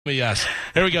Yes.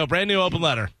 Here we go. Brand new open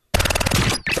letter.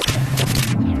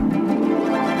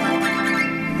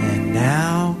 And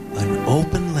now, an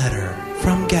open letter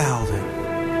from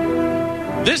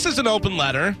Galvin. This is an open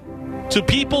letter to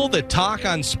people that talk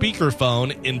on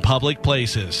speakerphone in public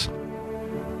places.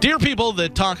 Dear people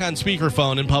that talk on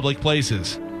speakerphone in public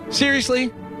places,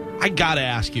 seriously, I gotta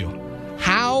ask you,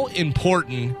 how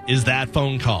important is that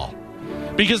phone call?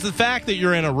 Because the fact that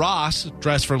you're in a Ross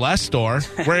Dress for Less store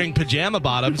wearing pajama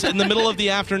bottoms in the middle of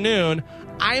the afternoon,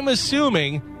 I'm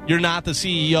assuming you're not the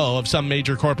CEO of some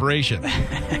major corporation.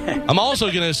 I'm also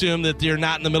going to assume that you're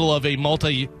not in the middle of a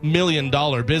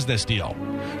multi-million-dollar business deal.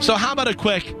 So how about a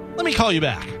quick, let me call you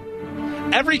back.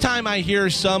 Every time I hear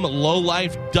some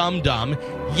low-life dum-dum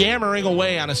yammering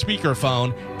away on a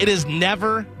speakerphone, it has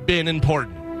never been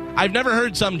important. I've never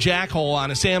heard some jackhole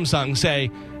on a Samsung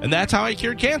say, and that's how I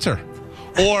cured cancer.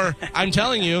 Or, I'm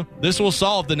telling you, this will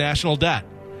solve the national debt.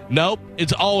 Nope,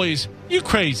 it's always, you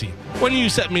crazy, when you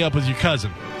set me up with your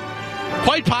cousin.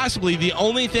 Quite possibly the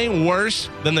only thing worse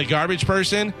than the garbage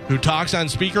person who talks on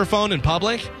speakerphone in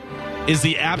public is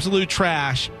the absolute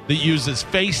trash that uses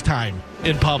FaceTime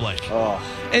in public. Oh.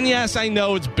 And yes, I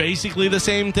know it's basically the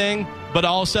same thing, but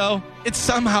also, it's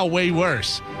somehow way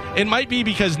worse. It might be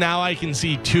because now I can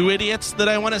see two idiots that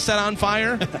I want to set on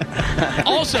fire.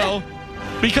 Also,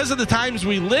 because of the times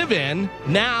we live in,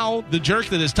 now the jerk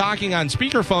that is talking on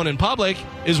speakerphone in public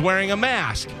is wearing a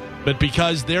mask. But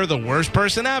because they're the worst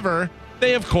person ever,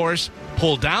 they, of course,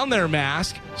 pull down their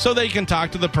mask so they can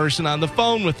talk to the person on the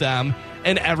phone with them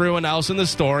and everyone else in the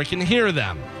store can hear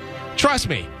them. Trust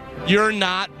me, you're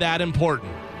not that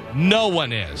important. No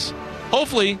one is.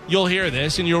 Hopefully, you'll hear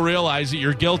this and you'll realize that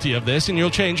you're guilty of this and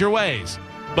you'll change your ways.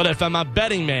 But if I'm a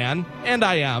betting man, and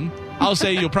I am, I'll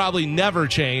say you'll probably never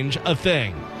change a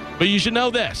thing. But you should know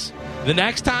this. The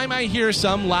next time I hear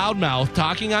some loudmouth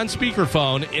talking on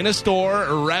speakerphone in a store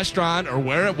or restaurant or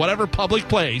whatever public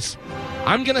place,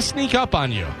 I'm going to sneak up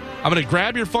on you. I'm going to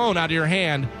grab your phone out of your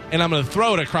hand and I'm going to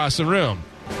throw it across the room.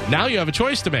 Now you have a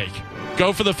choice to make.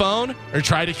 Go for the phone or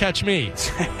try to catch me.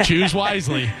 Choose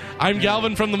wisely. I'm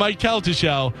Galvin from the Mike Kelta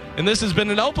Show, and this has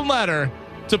been an open letter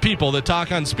to people that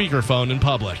talk on speakerphone in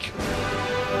public.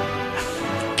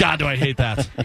 God, do I hate that.